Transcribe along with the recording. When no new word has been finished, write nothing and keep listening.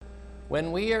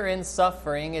When we are in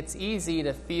suffering, it's easy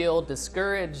to feel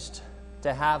discouraged,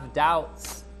 to have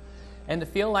doubts, and to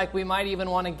feel like we might even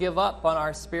want to give up on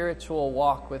our spiritual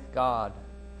walk with God.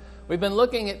 We've been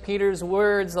looking at Peter's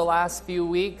words the last few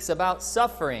weeks about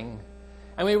suffering,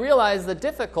 and we realize the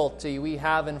difficulty we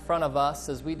have in front of us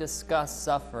as we discuss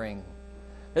suffering.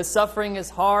 This suffering is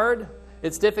hard,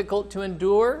 it's difficult to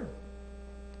endure,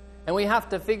 and we have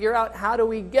to figure out, how do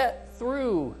we get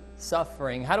through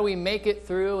suffering? How do we make it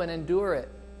through and endure it?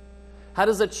 How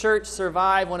does a church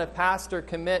survive when a pastor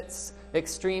commits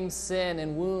extreme sin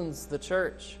and wounds the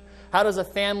church? How does a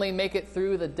family make it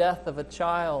through the death of a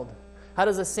child? How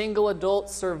does a single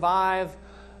adult survive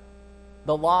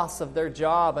the loss of their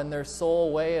job and their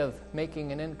sole way of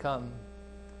making an income?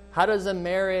 How does a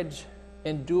marriage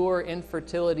endure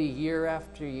infertility year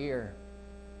after year?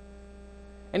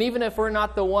 And even if we're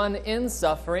not the one in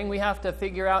suffering, we have to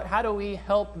figure out, how do we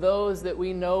help those that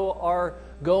we know are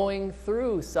going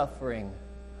through suffering?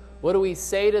 What do we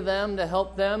say to them to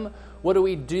help them? What do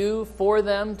we do for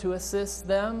them to assist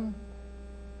them?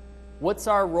 What's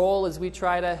our role as we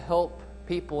try to help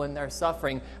people in their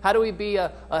suffering? How do we be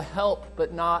a help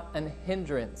but not an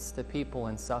hindrance to people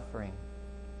in suffering?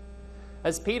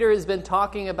 As Peter has been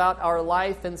talking about our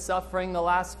life and suffering the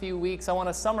last few weeks, I want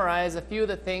to summarize a few of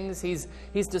the things he's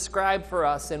described for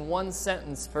us in one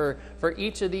sentence for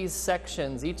each of these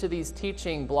sections, each of these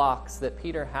teaching blocks that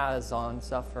Peter has on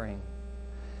suffering.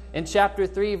 In chapter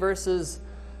 3, verses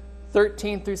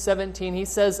 13 through 17, he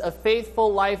says, "A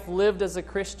faithful life lived as a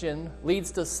Christian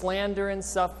leads to slander and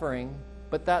suffering,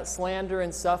 but that slander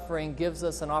and suffering gives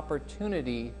us an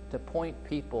opportunity to point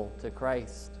people to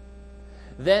Christ."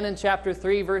 Then in chapter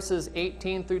 3, verses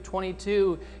 18 through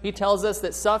 22, he tells us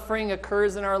that suffering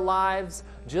occurs in our lives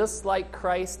just like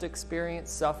Christ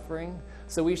experienced suffering.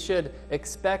 So we should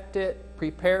expect it,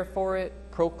 prepare for it,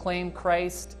 proclaim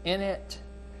Christ in it,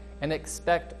 and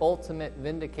expect ultimate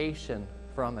vindication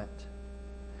from it.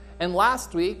 And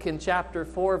last week in chapter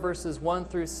 4, verses 1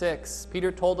 through 6,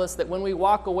 Peter told us that when we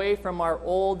walk away from our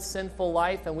old sinful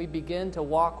life and we begin to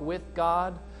walk with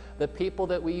God, the people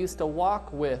that we used to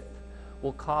walk with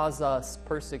will cause us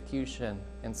persecution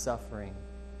and suffering.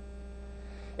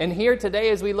 And here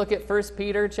today, as we look at 1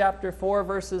 Peter chapter 4,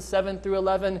 verses 7 through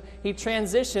 11, he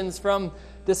transitions from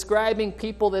describing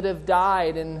people that have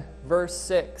died in verse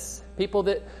 6, people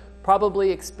that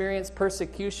probably experienced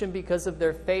persecution because of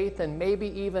their faith and maybe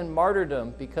even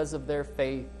martyrdom because of their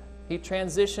faith. He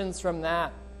transitions from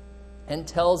that and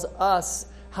tells us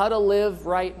how to live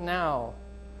right now.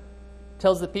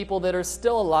 Tells the people that are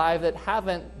still alive, that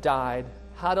haven't died,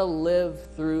 how to live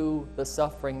through the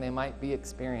suffering they might be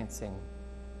experiencing.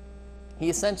 He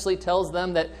essentially tells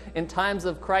them that in times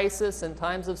of crisis and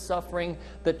times of suffering,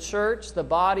 the church, the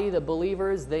body, the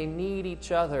believers, they need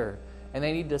each other, and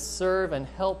they need to serve and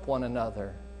help one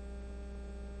another.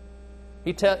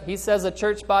 He says a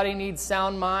church body needs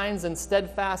sound minds and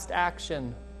steadfast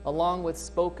action, along with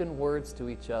spoken words to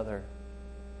each other.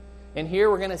 And here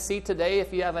we're going to see today,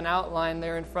 if you have an outline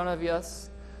there in front of us,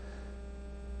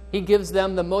 he gives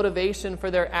them the motivation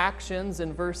for their actions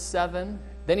in verse 7.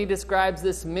 Then he describes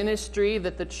this ministry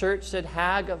that the church should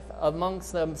have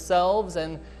amongst themselves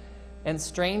and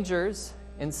strangers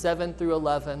in 7 through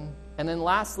 11. And then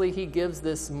lastly, he gives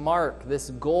this mark, this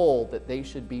goal that they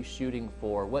should be shooting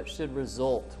for. What should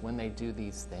result when they do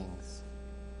these things?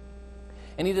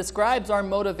 And he describes our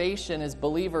motivation as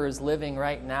believers living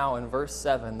right now in verse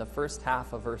 7, the first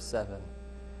half of verse 7.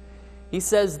 He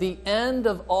says, "The end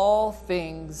of all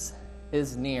things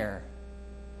is near."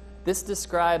 This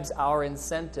describes our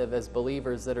incentive as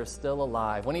believers that are still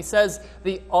alive. When he says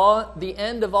the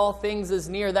end of all things is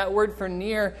near, that word for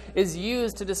near is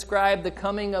used to describe the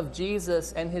coming of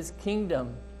Jesus and his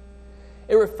kingdom.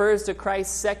 It refers to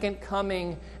Christ's second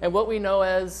coming and what we know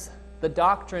as the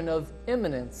doctrine of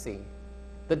imminency.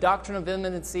 The doctrine of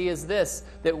imminency is this,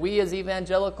 that we as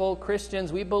evangelical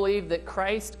Christians, we believe that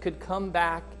Christ could come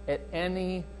back at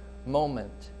any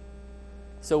moment.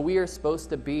 So we are supposed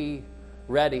to be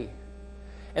ready.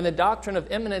 And the doctrine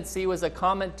of imminency was a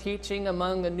common teaching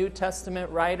among the New Testament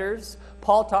writers.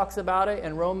 Paul talks about it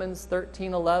in Romans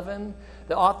 13:11.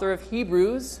 The author of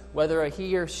Hebrews, whether a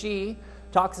he or she,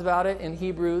 talks about it in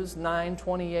Hebrews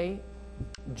 9:28.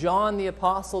 John the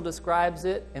Apostle describes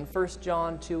it in 1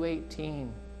 John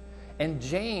 2:18. And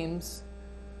James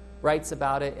writes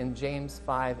about it in James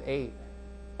 5:8.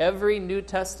 Every New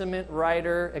Testament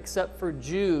writer except for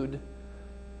Jude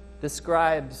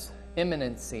describes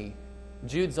imminency.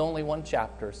 Jude's only one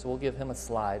chapter, so we'll give him a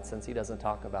slide since he doesn't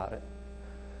talk about it.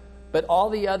 But all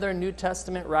the other New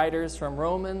Testament writers, from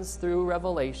Romans through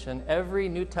Revelation, every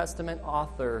New Testament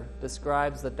author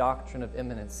describes the doctrine of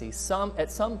imminency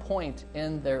at some point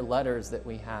in their letters that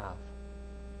we have.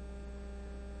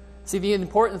 See, the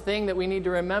important thing that we need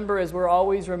to remember as we're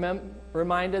always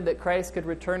reminded that Christ could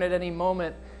return at any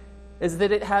moment is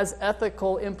that it has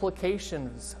ethical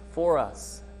implications for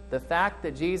us. The fact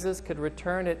that Jesus could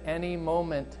return at any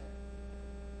moment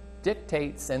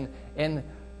dictates and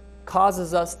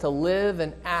causes us to live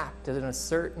and act in a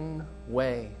certain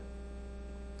way.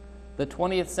 The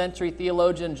 20th century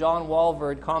theologian John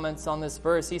Walvoord comments on this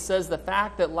verse. He says, the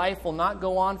fact that life will not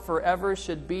go on forever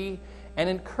should be an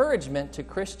encouragement to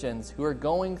Christians who are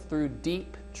going through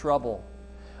deep trouble.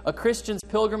 A Christian's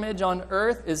pilgrimage on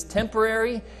earth is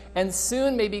temporary and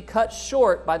soon may be cut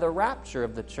short by the rapture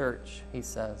of the church, he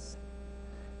says.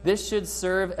 This should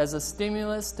serve as a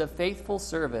stimulus to faithful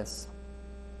service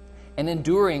and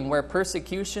enduring where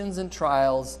persecutions and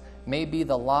trials may be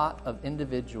the lot of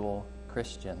individual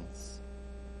Christians.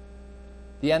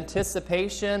 The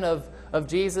anticipation of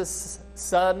Jesus'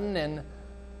 sudden and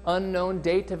unknown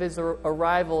date of his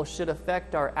arrival should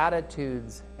affect our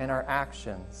attitudes and our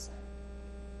actions.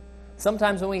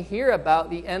 Sometimes when we hear about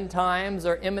the end times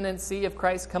or imminency of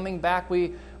Christ coming back,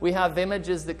 we have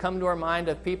images that come to our mind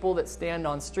of people that stand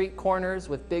on street corners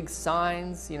with big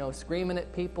signs, screaming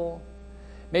at people.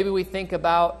 Maybe we think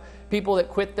about people that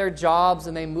quit their jobs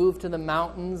and they move to the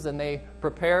mountains and they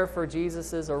prepare for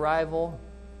Jesus' arrival.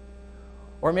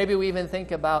 Or maybe we even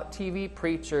think about TV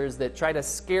preachers that try to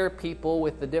scare people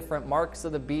with the different marks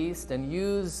of the beast and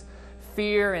use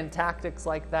fear and tactics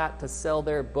like that to sell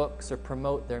their books or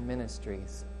promote their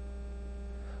ministries.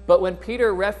 But when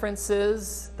Peter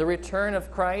references the return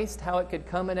of Christ, how it could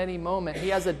come at any moment, he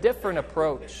has a different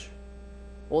approach.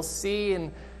 We'll see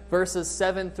in verses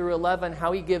 7 through 11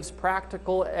 how he gives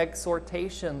practical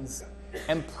exhortations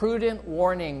and prudent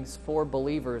warnings for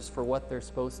believers for what they're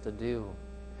supposed to do.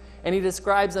 And he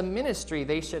describes a ministry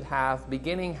they should have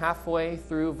beginning halfway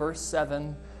through verse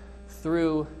 7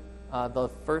 through the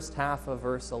first half of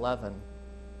verse 11.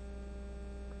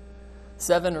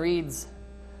 7 reads,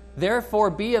 "Therefore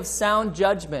be of sound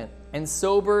judgment and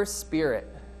sober spirit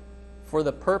for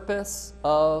the purpose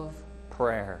of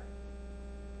prayer."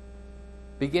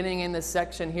 Beginning in this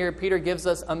section here, Peter gives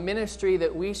us a ministry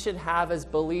that we should have as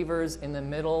believers in the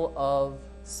middle of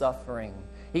suffering.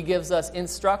 He gives us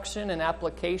instruction and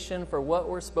application for what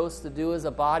we're supposed to do as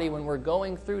a body when we're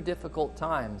going through difficult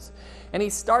times. And he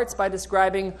starts by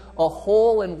describing a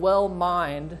whole and well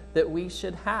mind that we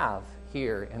should have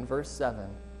here in verse 7.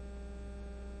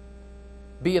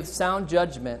 Be of sound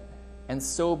judgment and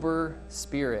sober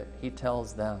spirit, he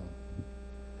tells them.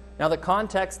 Now the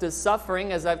context is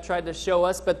suffering, as I've tried to show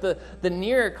us, but the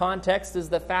nearer context is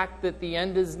the fact that the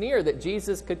end is near, that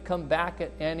Jesus could come back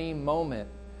at any moment.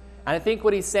 And I think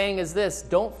what he's saying is this: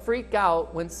 don't freak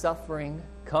out when suffering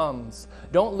comes.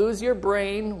 Don't lose your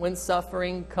brain when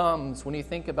suffering comes, when you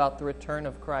think about the return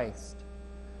of Christ.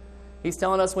 He's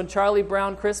telling us when Charlie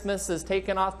Brown Christmas is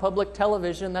taken off public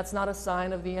television, that's not a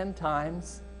sign of the end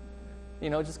times.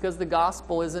 Just because the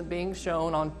gospel isn't being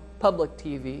shown on public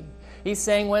TV. He's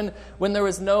saying when there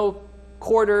was no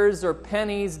quarters or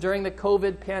pennies during the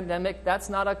COVID pandemic, that's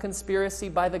not a conspiracy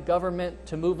by the government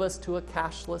to move us to a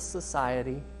cashless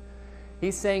society.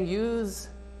 He's saying use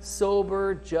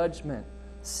sober judgment.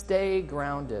 Stay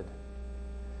grounded.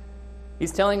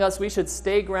 He's telling us we should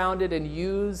stay grounded and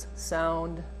use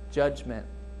sound judgment.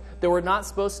 That we're not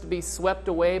supposed to be swept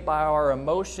away by our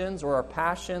emotions or our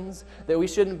passions. That we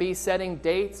shouldn't be setting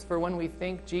dates for when we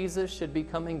think Jesus should be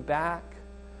coming back.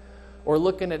 Or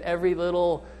looking at every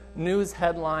little news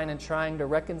headline and trying to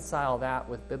reconcile that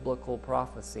with biblical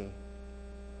prophecy.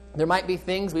 There might be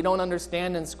things we don't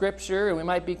understand in Scripture and we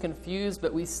might be confused,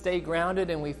 but we stay grounded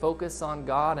and we focus on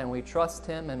God and we trust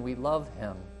Him and we love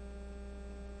Him.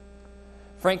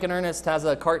 Frank and Ernest has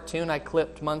a cartoon I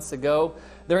clipped months ago.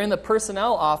 They're in the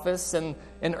personnel office and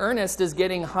Ernest is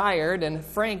getting hired and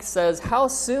Frank says, "How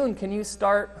soon can you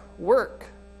start work?"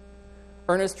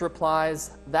 Ernest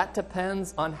replies, "That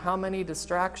depends on how many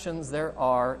distractions there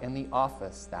are in the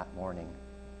office that morning."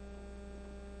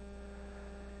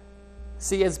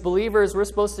 See, as believers, we're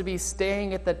supposed to be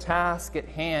staying at the task at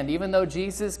hand. Even though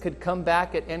Jesus could come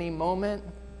back at any moment,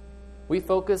 we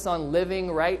focus on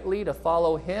living rightly to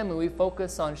follow Him, and we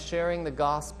focus on sharing the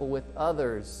gospel with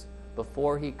others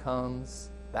before He comes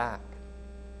back.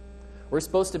 We're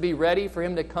supposed to be ready for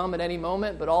Him to come at any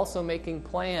moment, but also making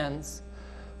plans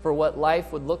for what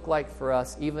life would look like for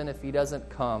us, even if He doesn't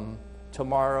come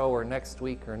tomorrow or next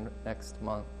week or next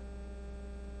month.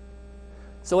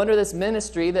 So under this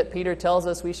ministry that Peter tells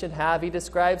us we should have, he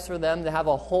describes for them to have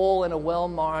a whole and a well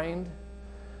mind,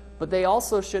 but they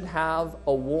also should have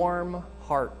a warm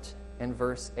heart in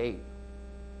verse 8.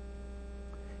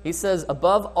 He says,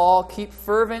 above all, keep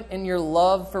fervent in your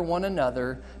love for one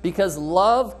another, because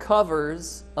love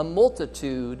covers a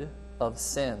multitude of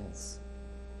sins.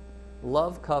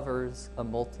 Love covers a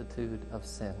multitude of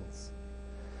sins.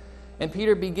 And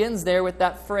Peter begins there with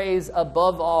that phrase,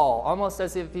 above all, almost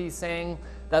as if he's saying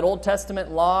that Old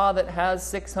Testament law that has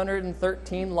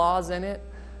 613 laws in it,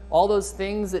 all those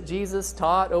things that Jesus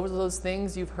taught, over those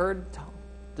things you've heard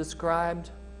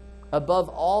described, above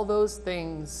all those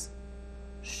things,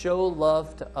 show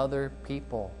love to other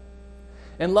people.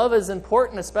 And love is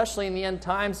important, especially in the end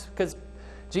times, because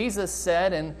Jesus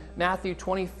said in Matthew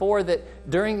 24 that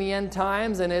during the end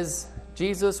times, and as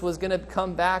Jesus was going to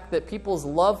come back, that people's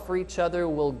love for each other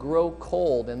will grow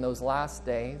cold in those last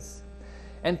days.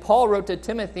 And Paul wrote to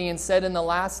Timothy and said in the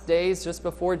last days, just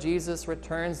before Jesus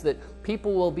returns, that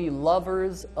people will be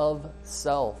lovers of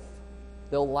self.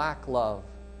 They'll lack love.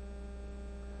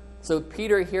 So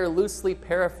Peter here loosely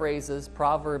paraphrases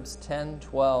Proverbs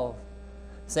 10:12,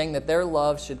 saying that their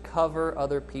love should cover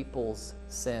other people's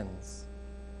sins.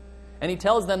 And he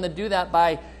tells them to do that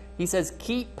by, he says,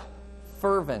 keep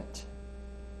fervent.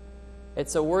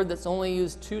 It's a word that's only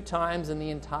used 2 times in the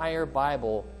entire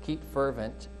Bible, keep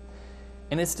fervent.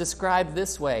 And it's described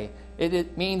this way.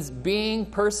 It means being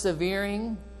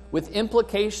persevering, with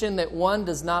implication that one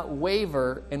does not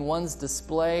waver in one's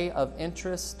display of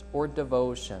interest or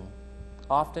devotion,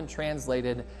 often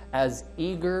translated as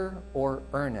eager or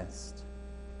earnest.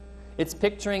 It's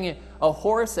picturing a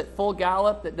horse at full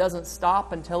gallop that doesn't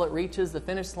stop until it reaches the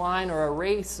finish line, or a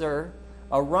racer,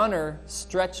 a runner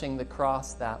stretching to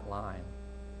cross that line.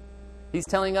 He's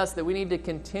telling us that we need to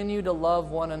continue to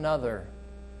love one another.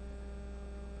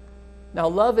 Now,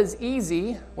 love is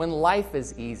easy when life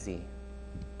is easy.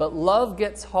 But love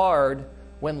gets hard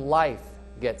when life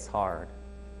gets hard.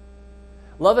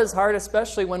 Love is hard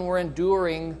especially when we're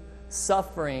enduring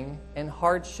suffering and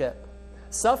hardship.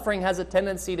 Suffering has a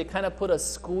tendency to kind of put a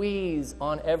squeeze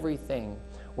on everything.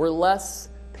 We're less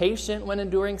patient when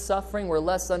enduring suffering. We're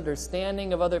less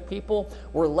understanding of other people.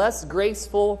 We're less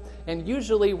graceful. And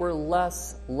usually we're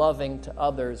less loving to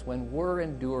others when we're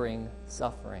enduring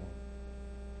suffering.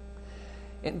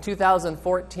 In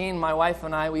 2014, my wife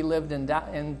and I, we lived in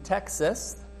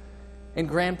Texas, in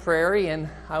Grand Prairie, and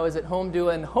I was at home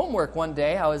doing homework one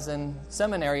day. I was in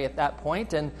seminary at that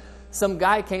point, and some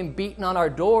guy came beating on our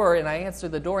door, and I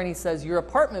answered the door, and he says, "Your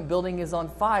apartment building is on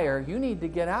fire. You need to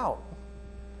get out."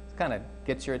 Kind of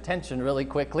gets your attention really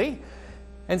quickly.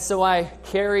 And so I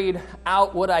carried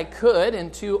out what I could in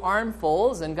 2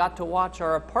 armfuls and got to watch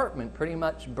our apartment pretty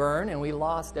much burn, and we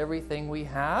lost everything we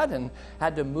had and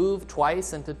had to move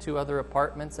twice into 2 other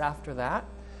apartments after that.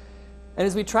 And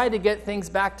as we tried to get things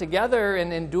back together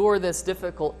and endure this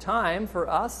difficult time for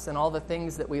us and all the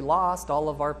things that we lost, all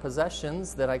of our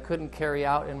possessions that I couldn't carry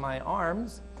out in my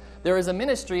arms, there was a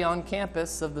ministry on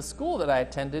campus of the school that I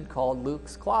attended called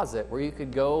Luke's Closet, where you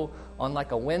could go on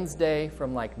like a Wednesday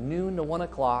from like noon to 1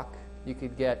 o'clock. You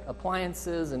could get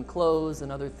appliances and clothes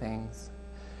and other things.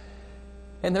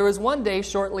 And there was one day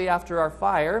shortly after our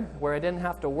fire where I didn't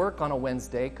have to work on a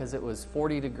Wednesday because it was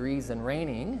 40 degrees and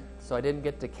raining, so I didn't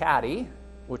get to caddy,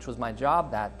 which was my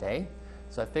job that day.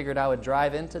 So I figured I would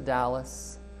drive into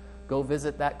Dallas, go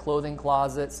visit that clothing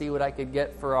closet, see what I could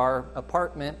get for our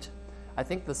apartment. I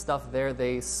think the stuff there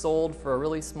they sold for a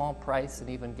really small price and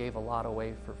even gave a lot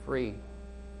away for free.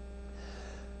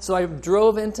 So I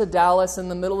drove into Dallas in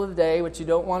the middle of the day, which you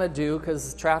don't want to do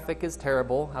because traffic is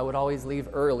terrible. I would always leave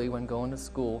early when going to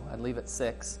school. I'd leave at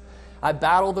 6. I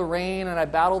battle the rain and I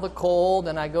battle the cold,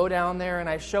 and I go down there and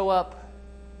I show up,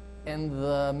 and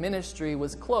the ministry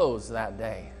was closed that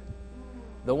day.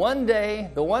 The one day,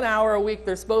 the 1 hour a week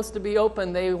they're supposed to be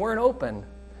open, they weren't open.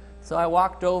 So I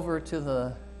walked over to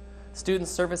the Student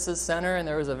Services Center, and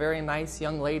there was a very nice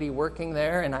young lady working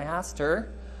there, and I asked her,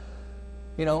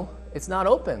 it's not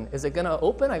open. Is it going to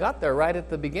open? I got there right at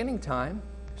the beginning time.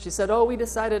 She said, we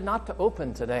decided not to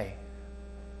open today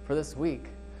for this week.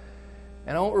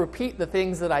 And I won't repeat the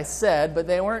things that I said, but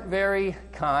they weren't very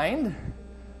kind.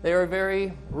 They were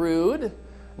very rude,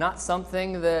 not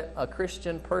something that a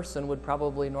Christian person would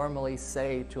probably normally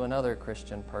say to another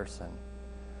Christian person.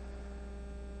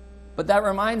 But that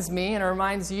reminds me, and it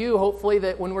reminds you, hopefully,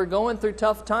 that when we're going through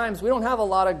tough times, we don't have a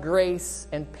lot of grace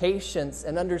and patience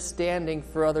and understanding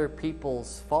for other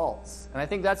people's faults. And I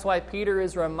think that's why Peter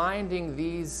is reminding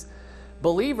these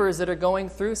believers that are going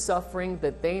through suffering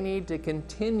that they need to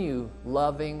continue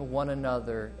loving one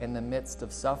another in the midst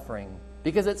of suffering.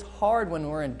 because it's hard when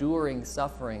we're enduring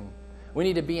suffering. We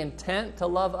need to be intent to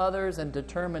love others and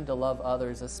determined to love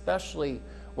others, especially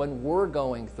when we're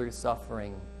going through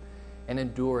suffering and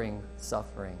enduring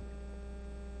suffering.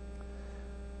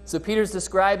 So Peter's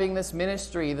describing this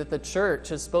ministry that the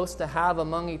church is supposed to have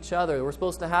among each other. We're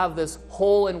supposed to have this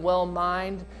whole and well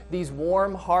mind, these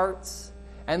warm hearts.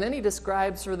 And then he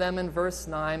describes for them in verse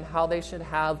 9 how they should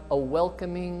have a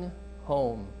welcoming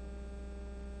home.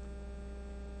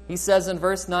 He says in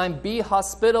verse 9, "Be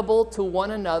hospitable to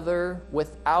one another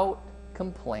without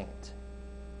complaint."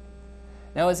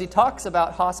 Now, as he talks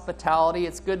about hospitality,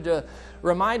 it's good to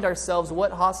remind ourselves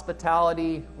what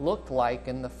hospitality looked like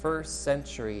in the first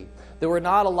century. There were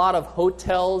not a lot of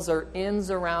hotels or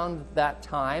inns around that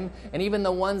time, and even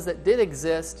the ones that did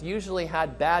exist usually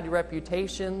had bad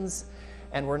reputations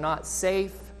and were not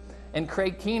safe. And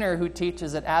Craig Keener, who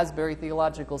teaches at Asbury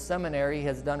Theological Seminary,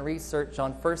 has done research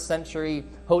on first century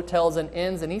hotels and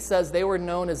inns, and he says they were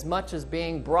known as much as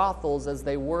being brothels as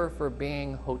they were for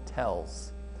being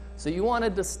hotels. So you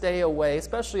wanted to stay away,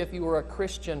 especially if you were a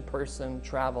Christian person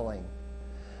traveling.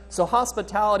 So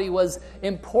hospitality was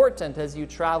important as you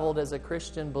traveled as a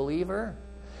Christian believer.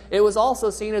 It was also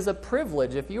seen as a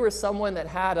privilege. If you were someone that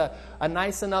had a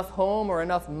nice enough home or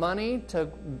enough money to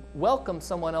welcome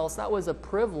someone else, that was a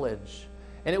privilege.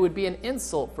 And it would be an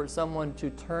insult for someone to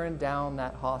turn down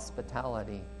that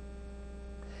hospitality.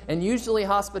 And usually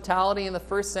hospitality in the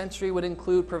first century would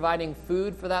include providing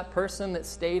food for that person that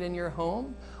stayed in your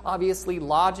home, obviously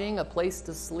lodging, a place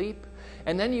to sleep,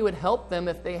 and then you would help them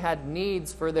if they had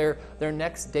needs for their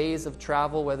next days of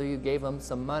travel, whether you gave them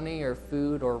some money or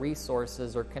food or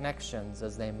resources or connections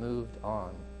as they moved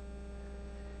on.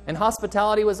 And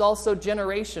hospitality was also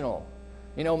generational.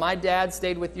 You know, my dad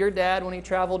stayed with your dad when he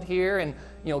traveled here, and,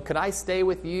 you know, could I stay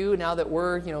with you now that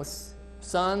we're,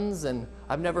 sons and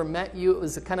I've never met you? It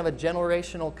was a kind of a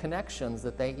generational connections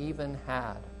that they even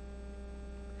had.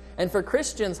 And for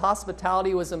Christians,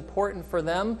 hospitality was important for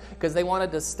them because they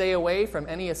wanted to stay away from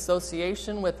any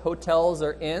association with hotels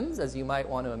or inns, as you might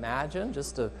want to imagine,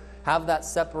 just to have that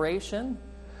separation.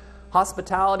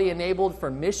 Hospitality enabled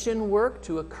for mission work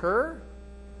to occur.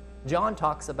 John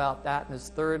talks about that in his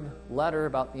third letter,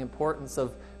 about the importance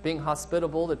of being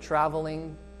hospitable to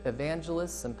traveling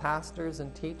evangelists and pastors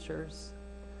and teachers.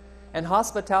 And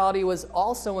hospitality was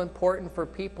also important for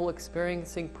people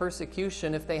experiencing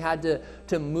persecution if they had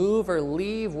to move or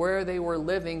leave where they were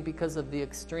living because of the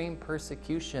extreme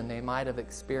persecution they might have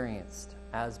experienced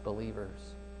as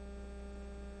believers.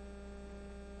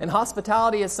 And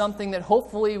hospitality is something that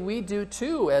hopefully we do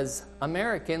too as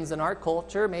Americans in our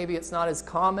culture. Maybe it's not as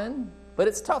common, but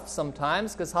it's tough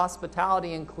sometimes because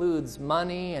hospitality includes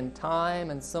money and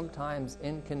time and sometimes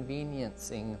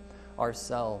inconveniencing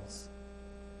ourselves.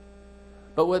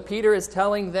 But what Peter is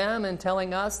telling them and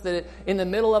telling us, that in the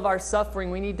middle of our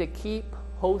suffering, we need to keep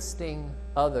hosting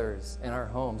others in our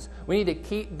homes. We need to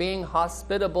keep being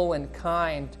hospitable and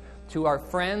kind to our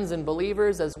friends and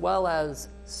believers as well as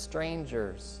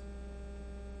strangers.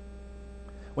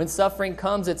 When suffering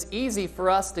comes, it's easy for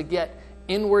us to get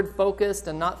inward focused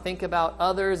and not think about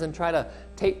others and try to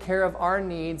take care of our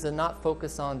needs and not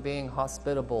focus on being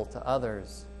hospitable to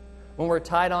others. When we're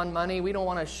tight on money, we don't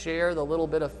want to share the little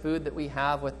bit of food that we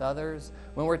have with others.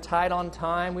 When we're tight on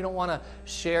time, we don't want to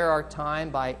share our time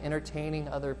by entertaining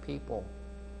other people.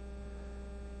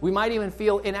 We might even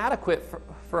feel inadequate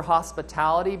for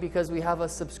hospitality because we have a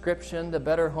subscription to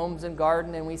Better Homes and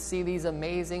Garden and we see these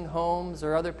amazing homes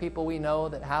or other people we know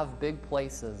that have big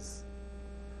places.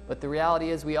 But the reality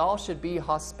is we all should be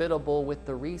hospitable with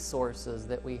the resources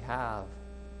that we have.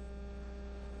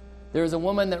 There was a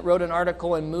woman that wrote an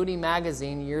article in Moody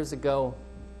Magazine years ago.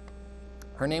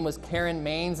 Her name was Karen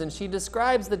Maines, and she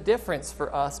describes the difference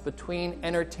for us between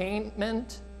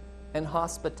entertainment and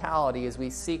hospitality as we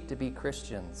seek to be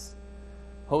Christians,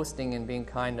 hosting and being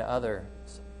kind to others.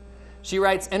 She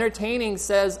writes, "Entertaining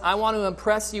says, I want to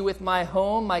impress you with my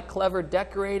home, my clever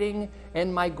decorating,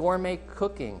 and my gourmet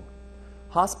cooking.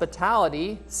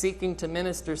 Hospitality, seeking to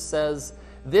minister, says,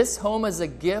 this home is a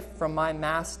gift from my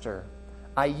master.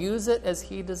 I use it as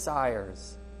he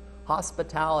desires.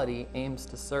 Hospitality aims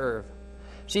to serve."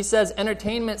 She says,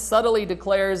 "Entertainment subtly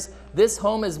declares, this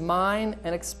home is mine,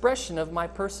 an expression of my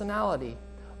personality.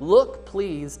 Look,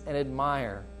 please, and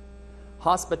admire.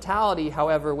 Hospitality,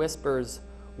 however, whispers,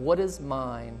 what is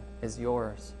mine is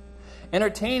yours."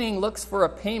 Entertaining looks for a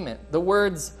payment. The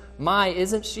words, "My,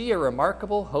 isn't she a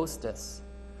remarkable hostess?"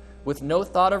 With no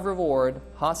thought of reward,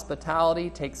 hospitality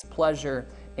takes pleasure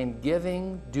in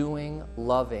giving, doing,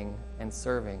 loving, and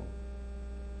serving.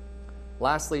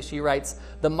 Lastly, she writes,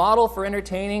 the model for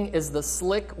entertaining is the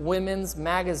slick women's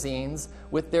magazines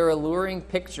with their alluring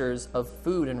pictures of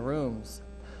food and rooms.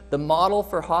 The model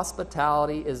for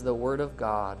hospitality is the Word of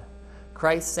God.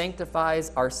 Christ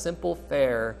sanctifies our simple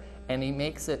fare, and He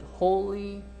makes it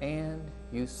holy and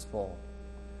useful.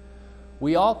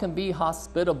 We all can be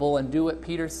hospitable and do what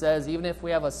Peter says, even if we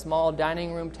have a small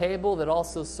dining room table that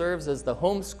also serves as the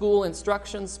homeschool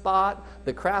instruction spot,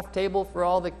 the craft table for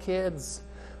all the kids,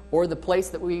 or the place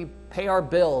that we pay our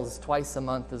bills twice a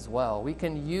month as well. We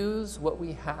can use what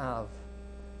we have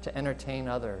to entertain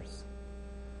others.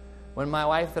 When my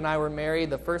wife and I were married,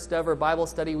 the first ever Bible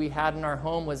study we had in our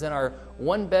home was in our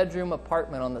one-bedroom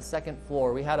apartment on the second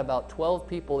floor. We had about 12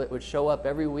 people that would show up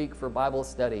every week for Bible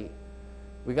study.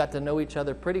 We got to know each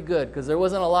other pretty good because there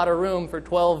wasn't a lot of room for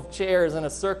 12 chairs in a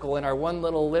circle in our one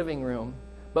little living room.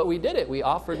 But we did it. We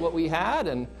offered what we had,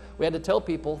 and we had to tell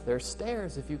people, there's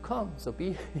stairs if you come. So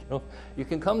you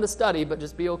can come to study, but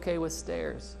just be okay with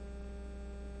stairs.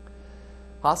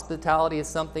 Hospitality is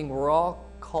something we're all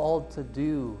called to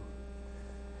do.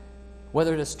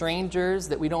 Whether to strangers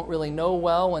that we don't really know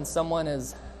well when someone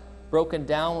is broken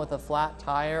down with a flat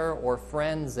tire, or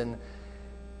friends and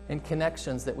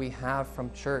connections that we have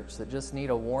from church that just need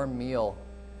a warm meal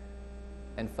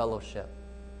and fellowship.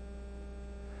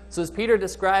 So as Peter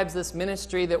describes this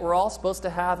ministry that we're all supposed to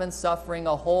have in suffering,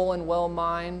 a whole and well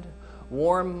mind,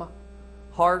 warm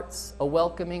hearts, a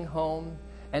welcoming home.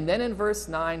 And then in verse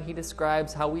 9, he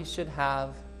describes how we should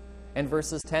have, in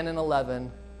verses 10 and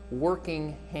 11,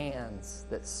 working hands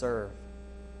that serve.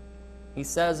 He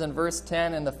says in verse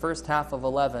 10 in the first half of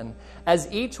 11, as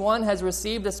each one has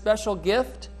received a special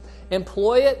gift,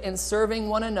 employ it in serving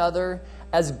one another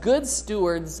as good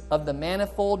stewards of the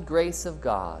manifold grace of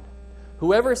God.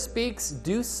 Whoever speaks,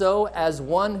 do so as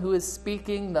one who is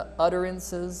speaking the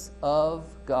utterances of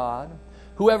God.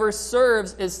 Whoever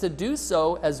serves is to do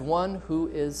so as one who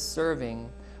is serving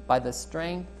by the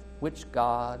strength which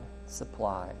God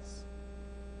supplies.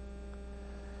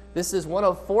 This is one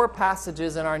of 4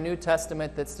 passages in our New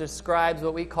Testament that describes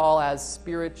what we call as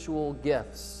spiritual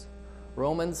gifts.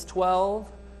 Romans 12,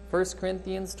 1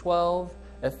 Corinthians 12,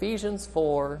 Ephesians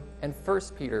 4, and 1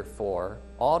 Peter 4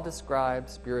 all describe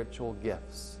spiritual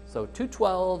gifts. So 2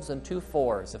 12s and 2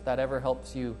 4s, if that ever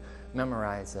helps you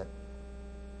memorize it.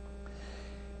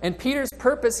 And Peter's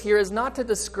purpose here is not to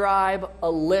describe a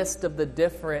list of the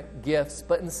different gifts,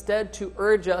 but instead to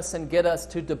urge us and get us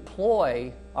to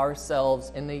deploy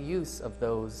ourselves in the use of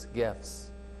those gifts.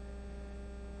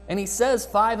 And he says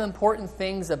 5 important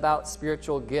things about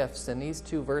spiritual gifts in these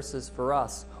 2 verses for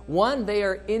us. 1, they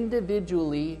are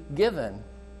individually given.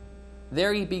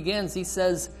 There he begins. He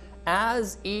says,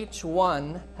 as each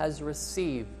one has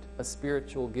received a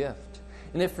spiritual gift.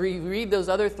 And if we read those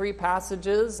other 3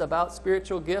 passages about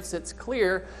spiritual gifts, it's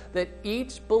clear that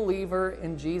each believer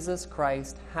in Jesus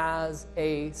Christ has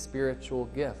a spiritual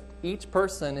gift. Each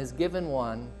person is given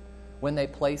one when they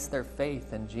place their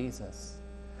faith in Jesus.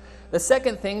 The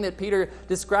second thing that Peter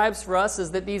describes for us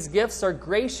is that these gifts are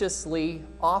graciously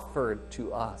offered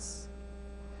to us.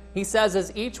 He says,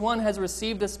 as each one has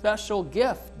received a special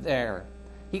gift there.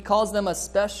 He calls them a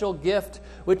special gift,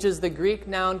 which is the Greek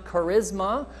noun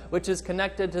charisma, which is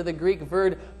connected to the Greek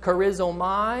verb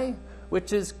charizomai,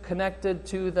 which is connected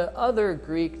to the other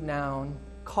Greek noun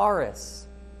charis.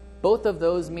 Both of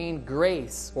those mean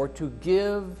grace, or to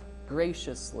give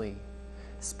graciously.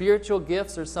 Spiritual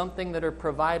gifts are something that are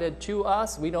provided to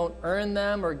us. We don't earn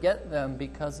them or get them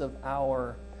because of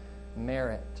our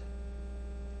merit.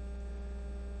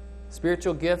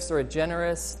 Spiritual gifts are a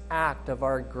generous act of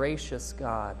our gracious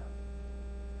God.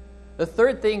 The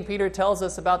third thing Peter tells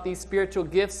us about these spiritual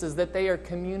gifts is that they are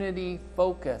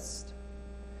community-focused.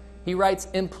 He writes,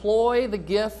 employ the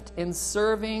gift in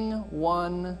serving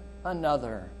one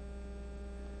another.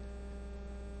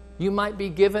 You might be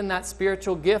given that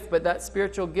spiritual gift, but that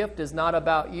spiritual gift is not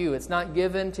about you. It's not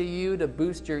given to you to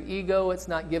boost your ego. It's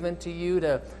not given to you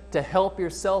to help your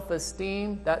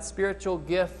self-esteem. That spiritual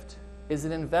gift is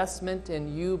an investment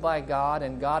in you by God,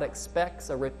 and God expects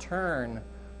a return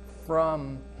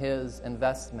from His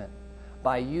investment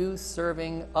by you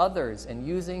serving others and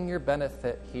using your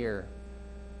benefit here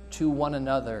to one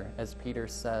another, as Peter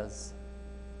says.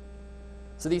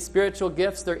 So these spiritual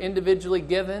gifts, they're individually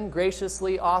given,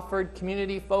 graciously offered,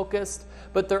 community-focused,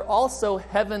 but they're also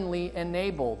heavenly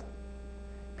enabled.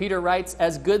 Peter writes,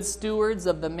 as good stewards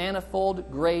of the manifold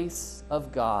grace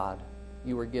of God,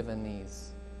 you were given these.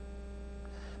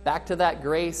 Back to that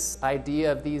grace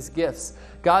idea of these gifts.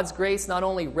 God's grace not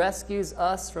only rescues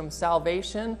us from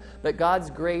salvation, but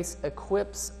God's grace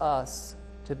equips us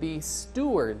to be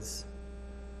stewards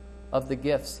of the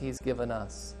gifts he's given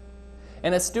us.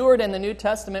 And a steward in the New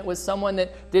Testament was someone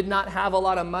that did not have a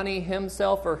lot of money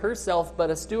himself or herself,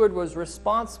 but a steward was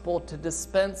responsible to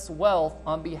dispense wealth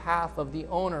on behalf of the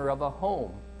owner of a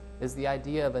home, is the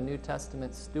idea of a New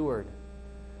Testament steward.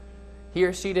 He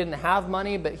or she didn't have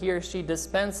money, but he or she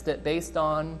dispensed it based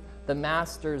on the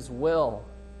master's will.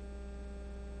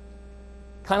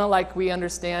 Kind of like we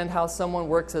understand how someone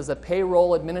works as a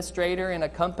payroll administrator in a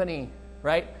company,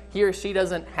 right? He or she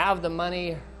doesn't have the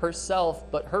money herself,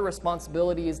 but her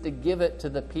responsibility is to give it to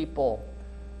the people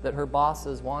that her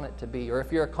bosses want it to be. Or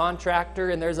if you're a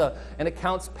contractor and there's an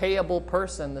accounts payable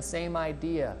person, the same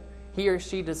idea. He or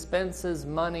she dispenses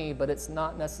money, but it's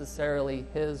not necessarily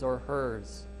his or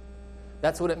hers.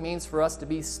 That's what it means for us to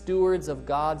be stewards of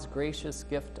God's gracious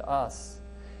gift to us.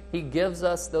 He gives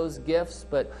us those gifts,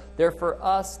 but they're for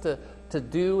us to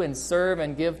do and serve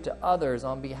and give to others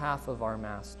on behalf of our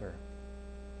Master.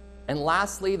 And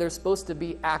lastly, they're supposed to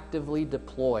be actively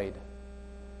deployed,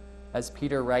 as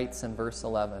Peter writes in verse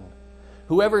 11.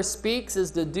 Whoever speaks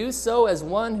is to do so as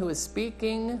one who is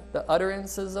speaking the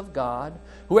utterances of God.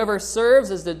 Whoever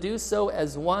serves is to do so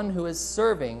as one who is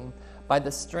serving by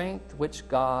the strength which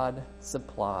God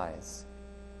supplies.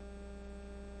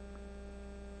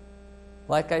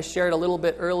 Like I shared a little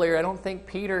bit earlier, I don't think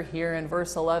Peter here in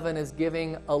verse 11 is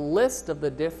giving a list of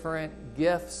the different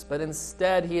gifts, but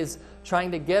instead he is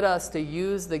trying to get us to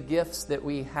use the gifts that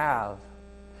we have.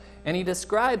 And he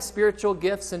describes spiritual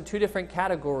gifts in two different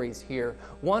categories here.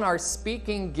 One are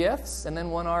speaking gifts, and then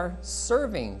one are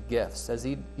serving gifts, as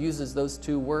he uses those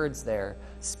two words there,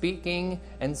 speaking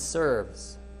and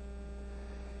serves.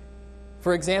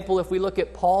 For example, if we look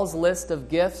at Paul's list of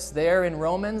gifts there in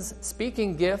Romans,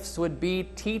 speaking gifts would be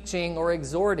teaching or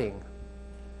exhorting.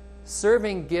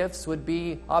 Serving gifts would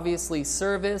be obviously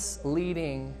service,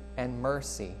 leading, and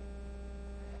mercy.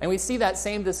 And we see that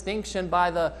same distinction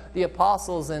by the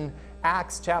apostles in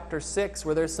Acts chapter 6,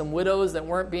 where there's some widows that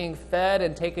weren't being fed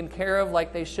and taken care of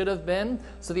like they should have been.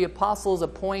 So the apostles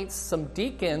appoint some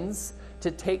deacons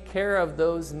to take care of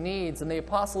those needs. And the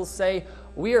apostles say,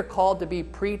 we are called to be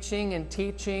preaching and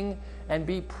teaching and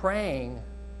be praying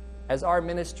as our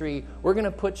ministry. We're going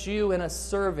to put you in a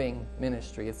serving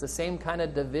ministry. It's the same kind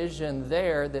of division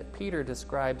there that Peter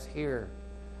describes here.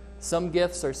 Some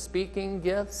gifts are speaking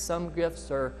gifts, some gifts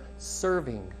are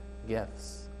serving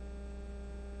gifts.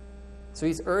 So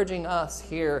he's urging us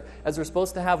here, as we're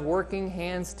supposed to have working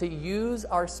hands, to use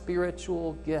our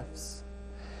spiritual gifts.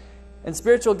 And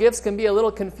spiritual gifts can be a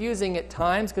little confusing at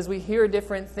times because we hear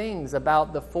different things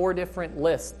about the 4 different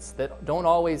lists that don't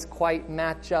always quite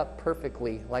match up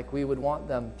perfectly like we would want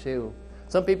them to.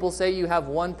 Some people say you have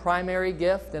one primary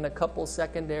gift and a couple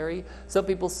secondary. Some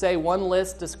people say one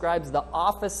list describes the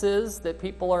offices that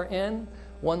people are in.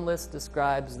 One list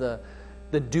describes the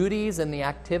duties and the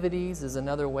activities is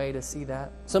another way to see that.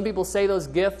 Some people say those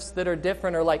gifts that are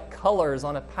different are like colors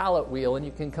on a palette wheel, and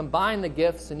you can combine the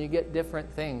gifts and you get different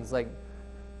things, like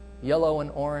yellow and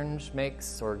orange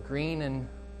makes, or green and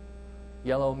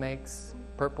yellow makes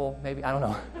purple, maybe. I don't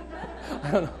know.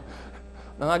 I don't know.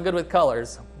 I'm not good with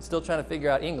colors. I'm still trying to figure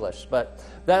out English, but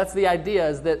that's the idea,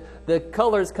 is that the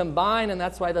colors combine, and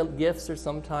that's why the gifts are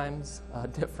sometimes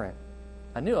different.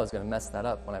 I knew I was going to mess that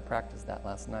up when I practiced that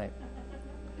last night.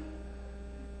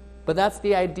 But that's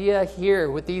the idea here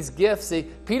with these gifts. See,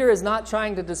 Peter is not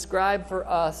trying to describe for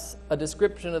us a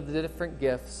description of the different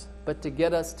gifts, but to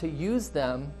get us to use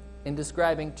them in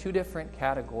describing 2 different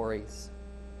categories.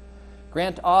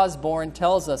 Grant Osborne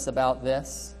tells us about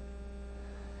this.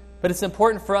 But it's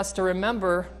important for us to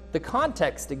remember the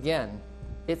context again.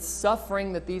 It's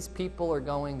suffering that these people are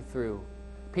going through.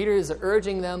 Peter is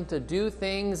urging them to do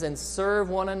things and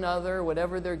serve one another,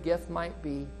 whatever their gift might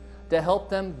be, to help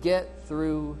them get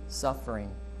through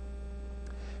suffering.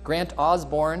 Grant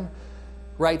Osborne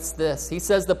writes this. He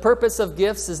says, the purpose of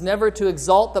gifts is never to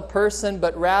exalt the person,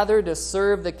 but rather to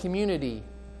serve the community.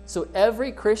 So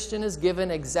every Christian is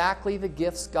given exactly the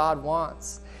gifts God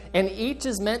wants. And each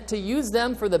is meant to use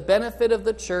them for the benefit of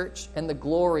the church and the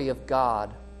glory of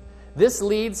God. This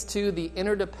leads to the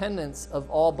interdependence of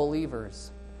all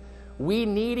believers. We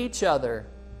need each other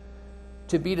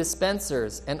to be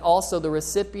dispensers and also the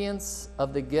recipients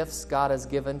of the gifts God has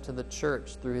given to the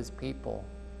church through his people.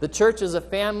 The church is a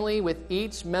family with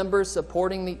each member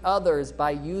supporting the others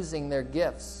by using their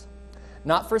gifts,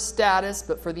 not for status,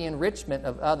 but for the enrichment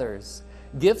of others.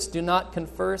 Gifts do not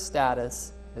confer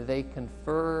status. They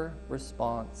confer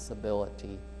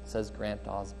responsibility, says Grant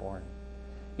Osborne.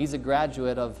 He's a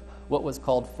graduate of what was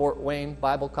called Fort Wayne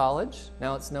Bible College.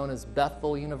 Now it's known as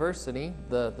Bethel University,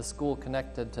 the school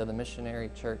connected to the missionary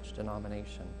church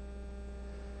denomination.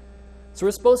 So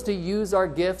we're supposed to use our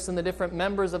gifts, and the different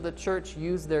members of the church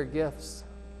use their gifts.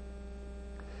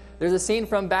 There's a scene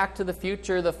from Back to the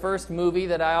Future, the first movie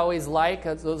that I always like.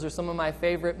 Those are some of my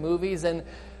favorite movies. And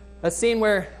a scene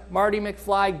where Marty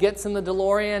McFly gets in the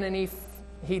DeLorean and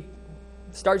he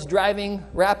starts driving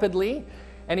rapidly,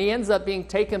 and he ends up being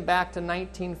taken back to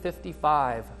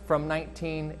 1955 from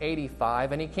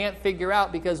 1985. And he can't figure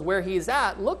out, because where he's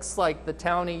at looks like the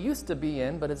town he used to be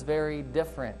in, but it's very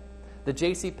different. The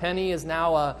JCPenney is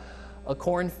now a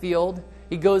cornfield.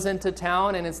 He goes into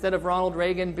town, and instead of Ronald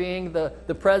Reagan being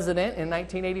the president in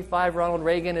 1985, Ronald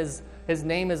Reagan, his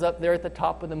name is up there at the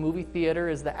top of the movie theater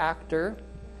as the actor.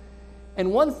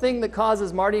 And one thing that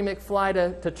causes Marty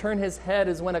McFly to turn his head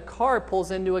is when a car pulls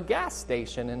into a gas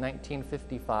station in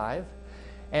 1955.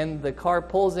 And the car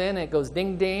pulls in, and it goes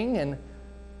ding, ding, and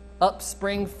up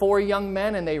spring 4 young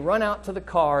men, and they run out to the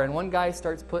car. And one guy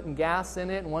starts putting gas in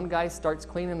it, and one guy starts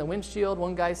cleaning the windshield,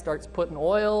 one guy starts putting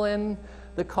oil in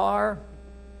the car.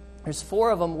 There's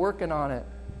 4 of them working on it.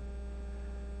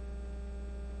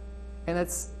 And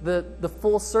it's the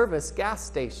full-service gas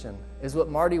station is what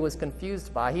Marty was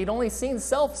confused by. He'd only seen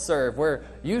self-serve, where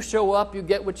you show up, you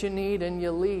get what you need, and you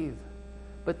leave.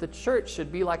 But the church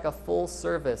should be like a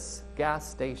full-service gas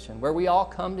station, where we all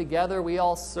come together, we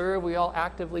all serve, we all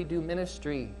actively do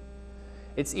ministry.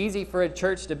 It's easy for a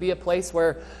church to be a place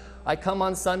where I come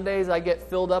on Sundays, I get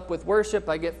filled up with worship,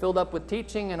 I get filled up with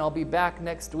teaching, and I'll be back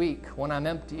next week when I'm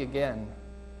empty again.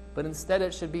 But instead,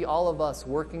 it should be all of us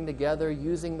working together,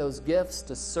 using those gifts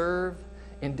to serve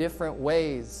in different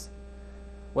ways.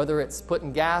 Whether it's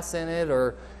putting gas in it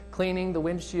or cleaning the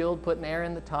windshield, putting air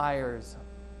in the tires,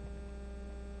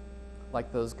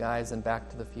 like those guys in Back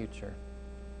to the Future.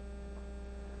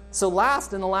 So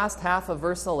in the last half of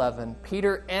verse 11,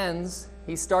 Peter ends.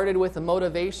 He started with a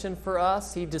motivation for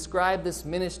us. He described this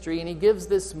ministry, and he gives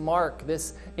this mark,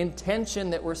 this intention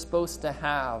that we're supposed to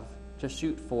have, to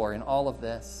shoot for in all of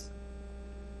this.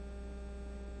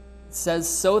 It says,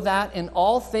 so that in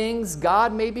all things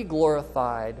God may be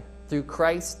glorified through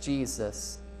Christ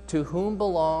Jesus, to whom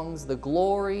belongs the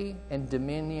glory and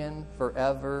dominion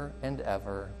forever and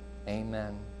ever.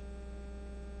 Amen.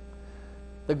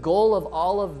 The goal of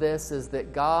all of this is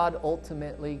that God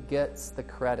ultimately gets the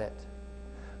credit.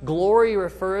 Glory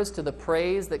refers to the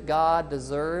praise that God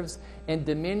deserves, and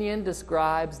dominion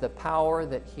describes the power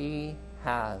that He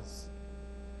has.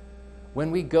 When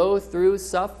we go through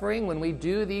suffering, when we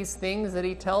do these things that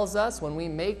He tells us, when we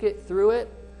make it through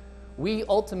it, we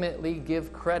ultimately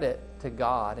give credit to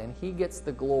God, and He gets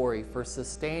the glory for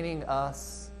sustaining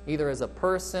us, either as a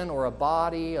person or a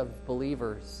body of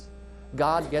believers.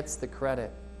 God gets the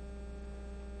credit.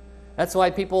 That's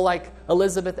why people like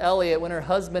Elizabeth Elliot, when her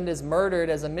husband is murdered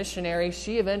as a missionary,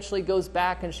 she eventually goes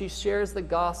back and she shares the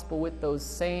gospel with those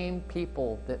same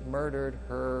people that murdered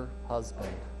her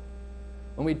husband.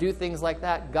 When we do things like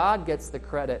that, God gets the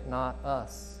credit, not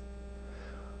us.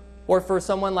 Or for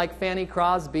someone like Fanny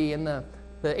Crosby in the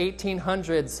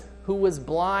 1800s, who was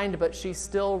blind, but she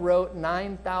still wrote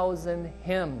 9,000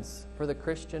 hymns for the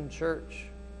Christian church.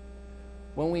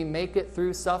 When we make it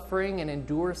through suffering and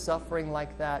endure suffering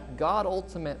like that, God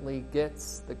ultimately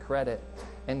gets the credit,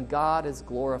 and God is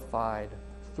glorified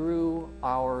through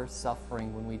our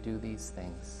suffering when we do these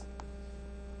things.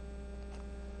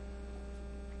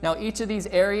 Now, each of these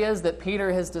areas that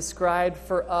Peter has described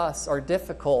for us are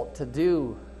difficult to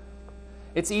do.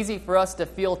 It's easy for us to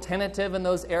feel tentative in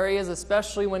those areas,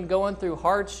 especially when going through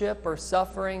hardship or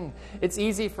suffering. It's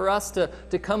easy for us to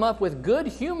come up with good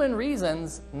human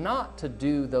reasons not to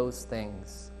do those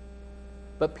things.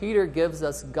 But Peter gives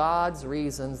us God's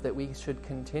reasons that we should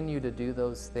continue to do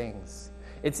those things.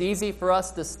 It's easy for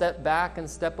us to step back and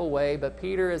step away, but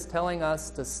Peter is telling us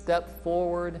to step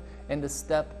forward and to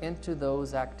step into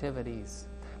those activities.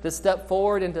 To step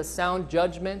forward into sound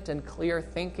judgment and clear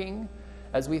thinking,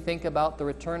 as we think about the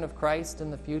return of Christ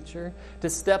in the future, to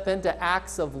step into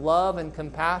acts of love and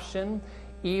compassion,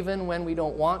 even when we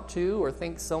don't want to or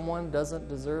think someone doesn't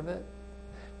deserve it,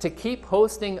 to keep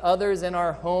hosting others in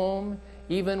our home,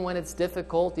 even when it's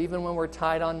difficult, even when we're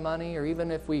tight on money, or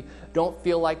even if we don't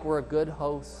feel like we're a good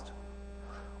host,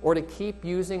 or to keep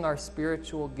using our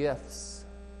spiritual gifts,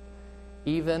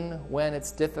 even when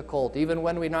it's difficult, even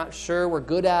when we're not sure we're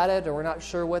good at it or we're not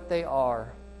sure what they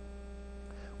are.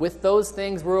 With those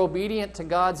things, we're obedient to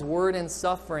God's word in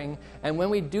suffering, and when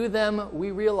we do them,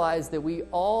 we realize that we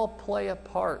all play a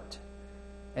part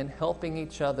in helping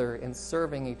each other, in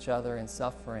serving each other in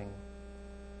suffering.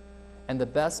 And the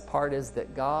best part is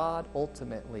that God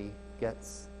ultimately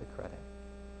gets the credit.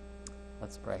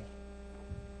 Let's pray.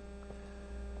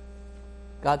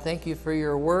 God, thank you for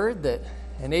your word that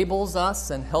enables us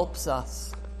and helps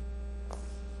us.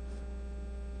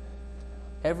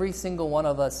 Every single one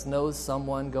of us knows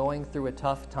someone going through a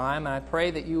tough time, and I pray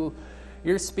that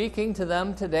you're speaking to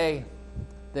them today,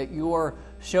 that you are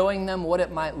showing them what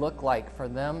it might look like for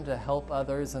them to help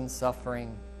others in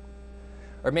suffering.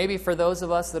 Or maybe for those of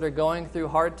us that are going through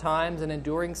hard times and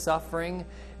enduring suffering,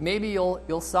 maybe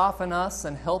you'll soften us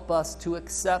and help us to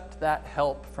accept that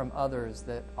help from others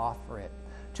that offer it,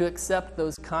 to accept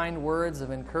those kind words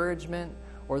of encouragement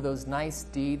or those nice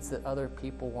deeds that other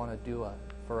people want to do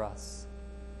for us.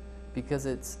 Because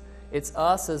it's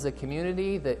us as a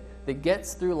community that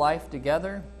gets through life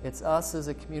together. It's us as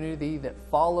a community that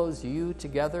follows you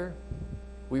together.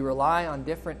 We rely on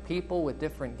different people with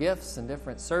different gifts and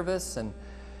different service and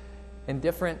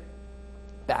different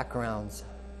backgrounds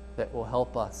that will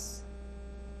help us.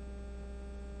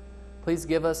 Please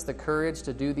give us the courage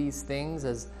to do these things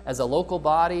as a local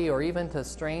body or even to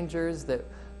strangers that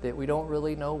we don't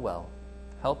really know well.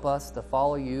 Help us to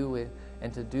follow you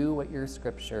and to do what your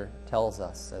scripture tells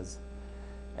us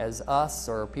as us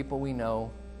or people we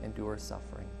know endure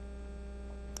suffering.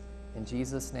 In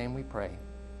Jesus' name we pray.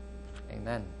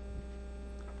 Amen.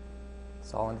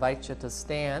 So I'll invite you to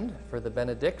stand for the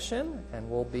benediction, and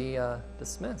we'll be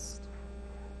dismissed.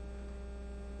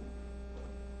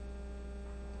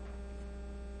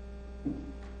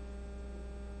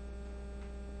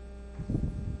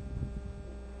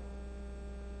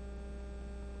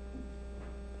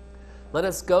 Let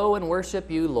us go and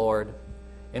worship you, Lord,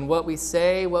 in what we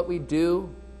say, what we do,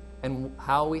 and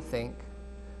how we think.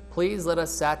 Please let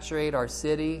us saturate our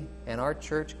city and our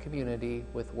church community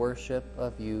with worship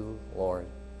of you, Lord.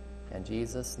 In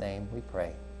Jesus' name we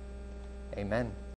pray. Amen.